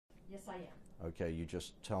Yes, I am. Okay, you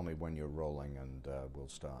just tell me when you're rolling and we'll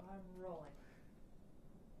start. I'm rolling.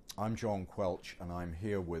 I'm John Quelch and I'm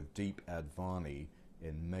here with Deepak Advani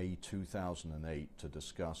in May 2008 to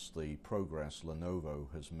discuss the progress Lenovo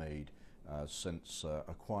has made since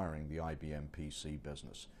acquiring the IBM PC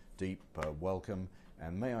business. Deep, welcome,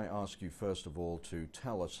 and may I ask you first of all to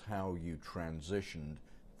tell us how you transitioned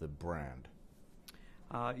the brand?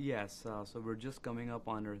 Yes, so we're just coming up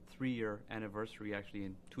on our 3-year anniversary actually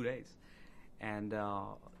in 2 days. And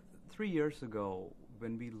 3 years ago,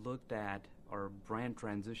 when we looked at our brand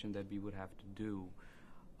transition that we would have to do,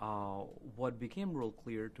 what became real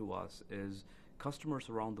clear to us is customers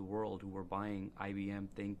around the world who were buying IBM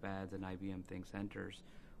ThinkPads and IBM ThinkCenters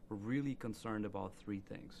were really concerned about three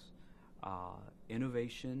things: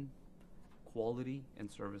 innovation, quality,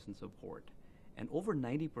 and service and support. And over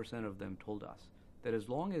 90% of them told us that as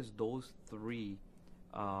long as those three,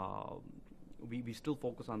 we still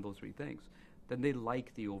focus on those three things, then they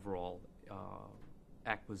like the overall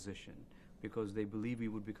acquisition because they believe we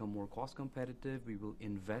would become more cost competitive, we will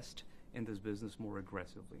invest in this business more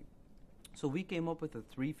aggressively. So we came up with a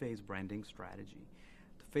three-phase branding strategy.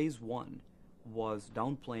 The phase one was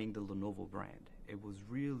downplaying the Lenovo brand. It was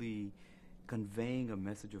really conveying a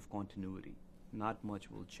message of continuity. Not much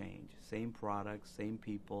will change. Same products, same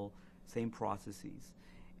people, same processes.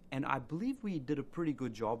 And I believe we did a pretty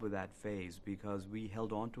good job with that phase because we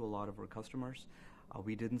held on to a lot of our customers.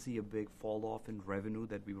 We didn't see a big fall off in revenue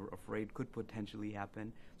that we were afraid could potentially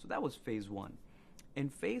happen. So that was phase one. In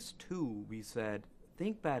phase two, we said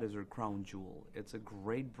ThinkPad is our crown jewel. It's a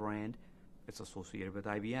great brand. It's associated with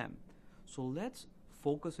IBM. So let's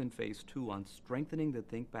focus in phase two on strengthening the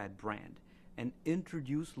ThinkPad brand and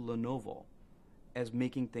introduce Lenovo as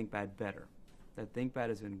making ThinkPad better. That ThinkPad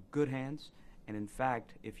is in good hands, and in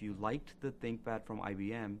fact, if you liked the ThinkPad from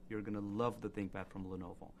IBM, you're going to love the ThinkPad from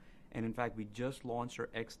Lenovo. And in fact, we just launched our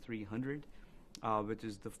X300, which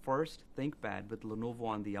is the first ThinkPad with Lenovo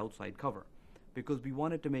on the outside cover, because we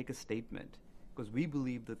wanted to make a statement, because we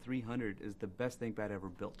believe the 300 is the best ThinkPad ever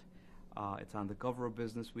built. It's on the cover of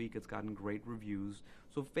Business Week. It's gotten great reviews.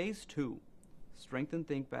 So phase two, strengthen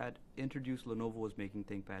ThinkPad, introduce Lenovo as making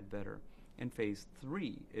ThinkPad better. And phase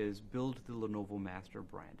three is build the Lenovo master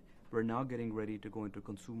brand. We're now getting ready to go into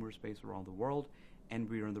consumer space around the world, and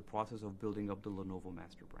we're in the process of building up the Lenovo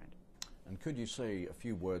master brand. And could you say a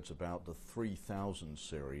few words about the 3000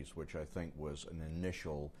 series, which I think was an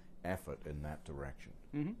initial effort in that direction?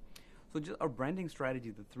 Mm-hmm. So just our branding strategy,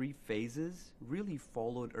 the three phases, really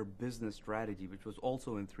followed our business strategy, which was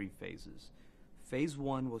also in three phases. Phase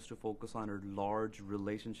one was to focus on our large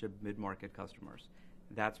relationship mid-market customers.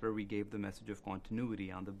 That's where we gave the message of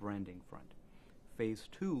continuity on the branding front. Phase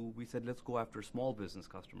two, we said, let's go after small business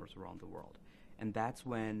customers around the world. And that's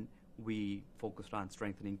when we focused on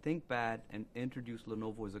strengthening ThinkPad and introduced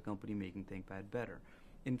Lenovo as a company making ThinkPad better.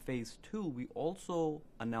 In phase two, we also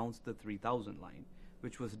announced the 3000 line,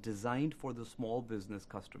 which was designed for the small business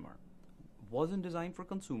customer. Wasn't designed for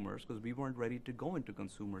consumers because we weren't ready to go into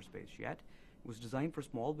consumer space yet. It was designed for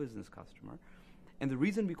small business customer. And the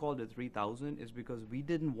reason we called it 3000 is because we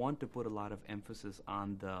didn't want to put a lot of emphasis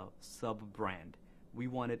on the sub-brand. We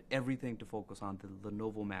wanted everything to focus on the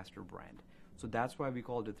Lenovo master brand. So that's why we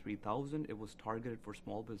called it 3000. It was targeted for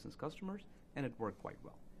small business customers, and it worked quite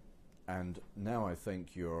well. And now I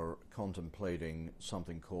think you're contemplating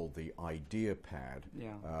something called the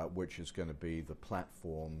IdeaPad, which is going to be the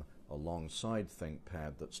platform alongside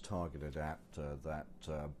ThinkPad that's targeted at that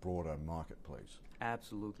broader marketplace.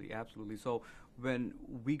 Absolutely, absolutely. So when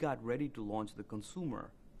we got ready to launch the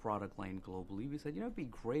consumer product line globally, we said, it'd be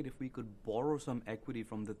great if we could borrow some equity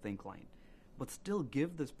from the Think line, but still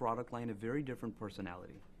give this product line a very different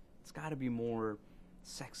personality. It's got to be more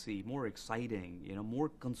sexy, more exciting, more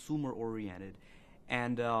consumer oriented.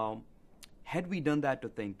 And had we done that to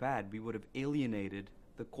ThinkPad, we would have alienated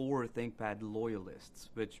the core ThinkPad loyalists,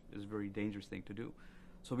 which is a very dangerous thing to do.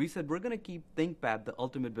 So we said we're going to keep ThinkPad the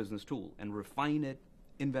ultimate business tool and refine it,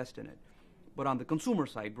 invest in it. But on the consumer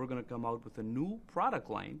side, we're going to come out with a new product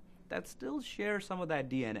line that still shares some of that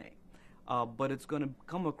DNA. But it's going to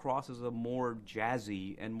come across as a more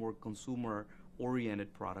jazzy and more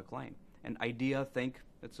consumer-oriented product line. And Idea, Think,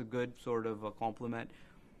 it's a good sort of a complement.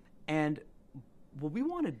 And what we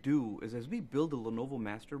want to do is as we build the Lenovo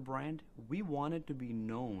master brand, we want it to be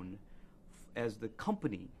known as the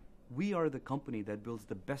company. We are the company that builds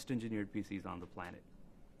the best engineered PCs on the planet.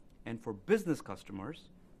 And for business customers,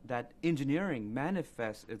 that engineering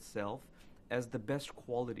manifests itself as the best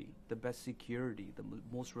quality, the best security, the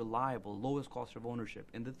most reliable, lowest cost of ownership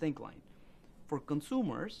in the Think line. For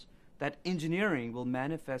consumers, that engineering will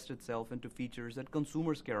manifest itself into features that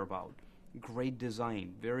consumers care about. Great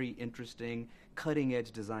design, very interesting,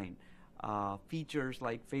 cutting-edge design. Features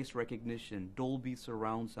like face recognition, Dolby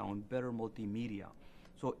surround sound, better multimedia.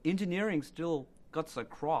 So engineering still cuts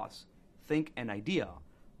across think and idea,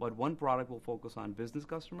 but one product will focus on business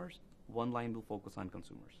customers, one line will focus on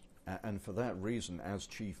consumers. And for that reason, as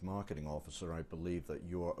Chief Marketing Officer, I believe that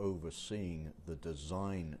you're overseeing the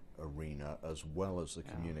design arena as well as the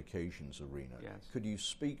communications arena. Yes. Could you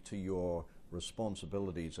speak to your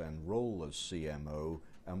responsibilities and role as CMO,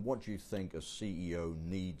 and what do you think a CEO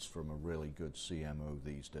needs from a really good CMO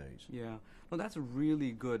these days? Yeah, well, that's a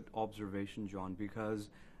really good observation, John, because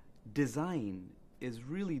design is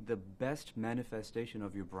really the best manifestation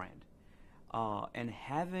of your brand. And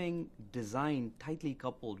having design tightly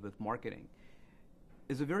coupled with marketing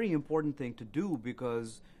is a very important thing to do,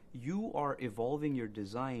 because you are evolving your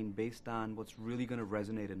design based on what's really going to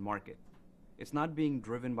resonate in market. It's not being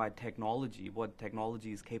driven by technology, what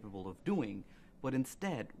technology is capable of doing, but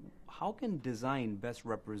instead, how can design best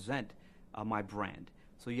represent my brand?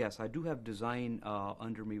 So yes, I do have design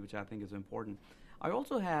under me, which I think is important. I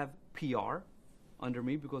also have PR under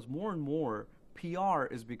me, because more and more PR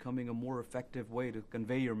is becoming a more effective way to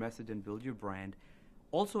convey your message and build your brand.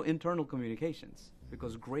 Also internal communications,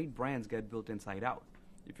 because great brands get built inside out.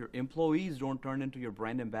 If your employees don't turn into your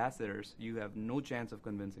brand ambassadors, you have no chance of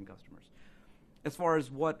convincing customers. As far as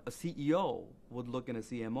what a CEO would look in a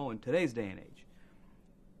CMO in today's day and age,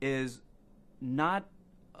 is not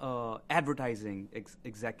advertising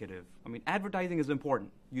executive. I mean, advertising is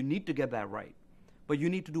important. You need to get that right. But you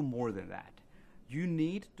need to do more than that. You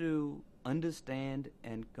need to understand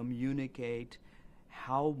and communicate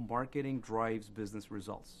how marketing drives business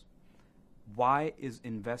results. Why is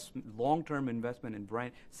long-term investment in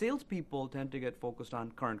brand? Salespeople tend to get focused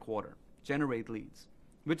on current quarter, generate leads,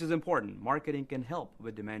 which is important. Marketing can help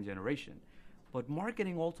with demand generation. But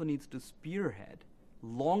marketing also needs to spearhead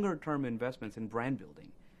longer-term investments in brand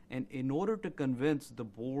building. And in order to convince the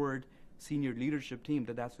board, senior leadership team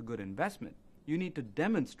that that's a good investment, you need to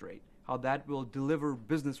demonstrate how that will deliver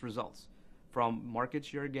business results, from market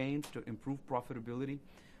share gains to improved profitability.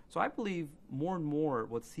 So I believe more and more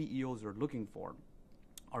what CEOs are looking for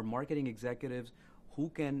are marketing executives who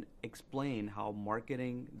can explain how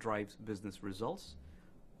marketing drives business results,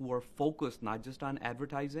 who are focused not just on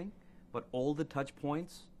advertising, but all the touch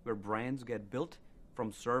points where brands get built,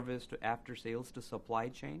 from service to after sales to supply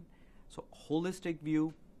chain. So holistic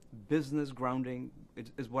view, business grounding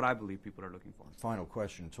is what I believe people are looking for. Final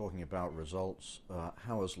question, talking about results,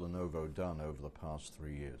 how has Lenovo done over the past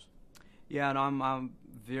 3 years? Yeah, and I'm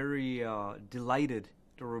very delighted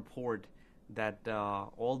to report that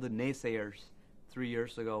all the naysayers 3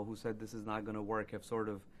 years ago who said this is not going to work have sort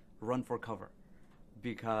of run for cover,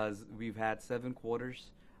 because we've had 7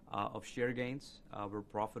 quarters of share gains. We're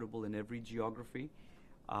profitable in every geography.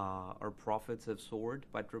 Our profits have soared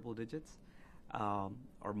by triple digits.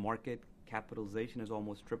 Our market capitalization has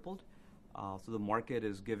almost tripled. So the market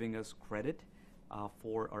is giving us credit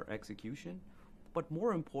for our execution. But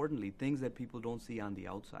more importantly, things that people don't see on the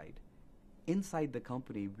outside. Inside the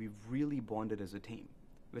company, we've really bonded as a team,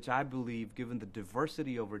 which I believe, given the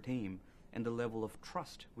diversity of our team and the level of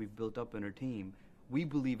trust we've built up in our team, we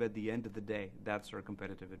believe at the end of the day, that's our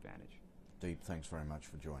competitive advantage. Deep, thanks very much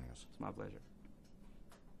for joining us. It's my pleasure.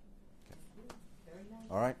 Okay.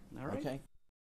 All right. All right. Okay.